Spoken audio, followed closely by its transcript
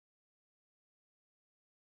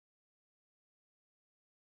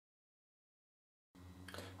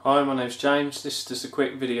Hi, my name's James. This is just a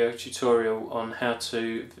quick video tutorial on how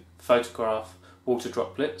to photograph water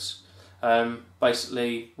droplets.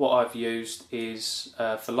 Basically what I've used is,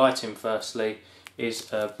 for lighting firstly,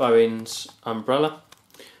 is a Bowen's umbrella,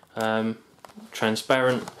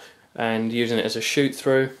 transparent, and using it as a shoot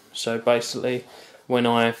through. So basically when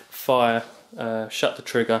I shut the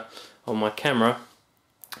trigger on my camera,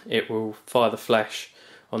 it will fire the flash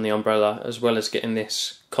on the umbrella, as well as getting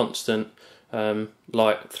this constant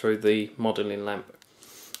light through the modelling lamp.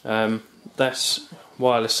 That's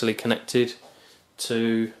wirelessly connected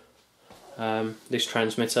to this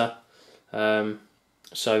transmitter,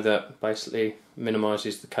 so that basically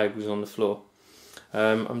minimises the cables on the floor.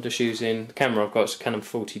 I'm just using the camera I've got. It's a Canon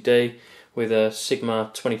 40D with a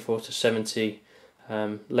Sigma 24-70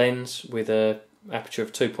 lens with a aperture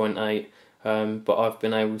of 2.8, but I've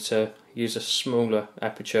been able to use a smaller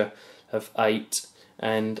aperture of 8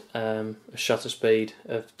 and a shutter speed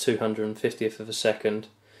of 250th of a second,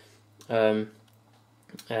 and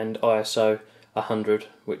ISO 100,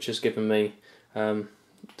 which has given me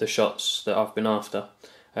the shots that I've been after.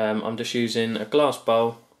 I'm just using a glass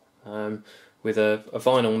bowl with a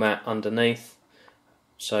vinyl mat underneath,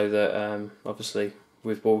 so that obviously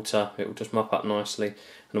with water it will just mop up nicely, and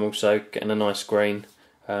I'm also getting a nice green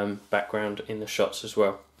background in the shots as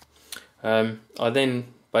well. I then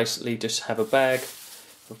basically just have a bag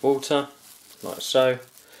of water like so.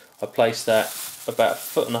 I place that about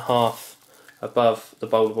 1.5 foot above the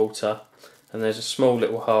bowl of water, and there's a small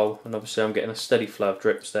little hole, and obviously I'm getting a steady flow of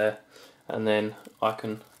drips there, and then I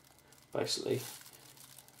can basically,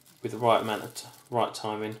 with the right amount of right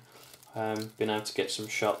timing, been able to get some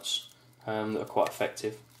shots that are quite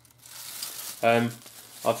effective.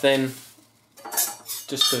 I've then,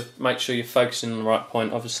 just to make sure you're focusing on the right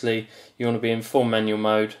point, obviously you want to be in full manual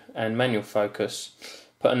mode and manual focus.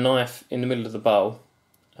 Put a knife in the middle of the bowl,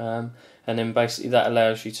 and then basically that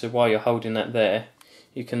allows you to, while you're holding that there,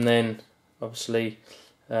 you can then obviously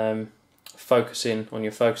focus in on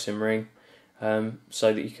your focusing ring,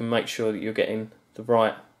 so that you can make sure that you're getting the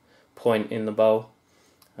right point in the bowl,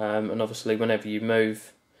 and obviously whenever you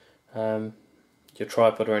move your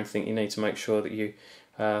tripod or anything, you need to make sure that you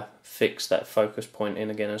fix that focus point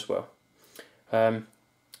in again as well.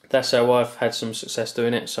 That's how I've had some success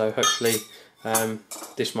doing it, so hopefully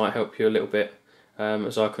this might help you a little bit,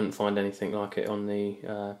 as I couldn't find anything like it on the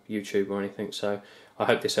YouTube or anything, so I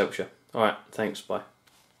hope this helps you. Alright, thanks, bye.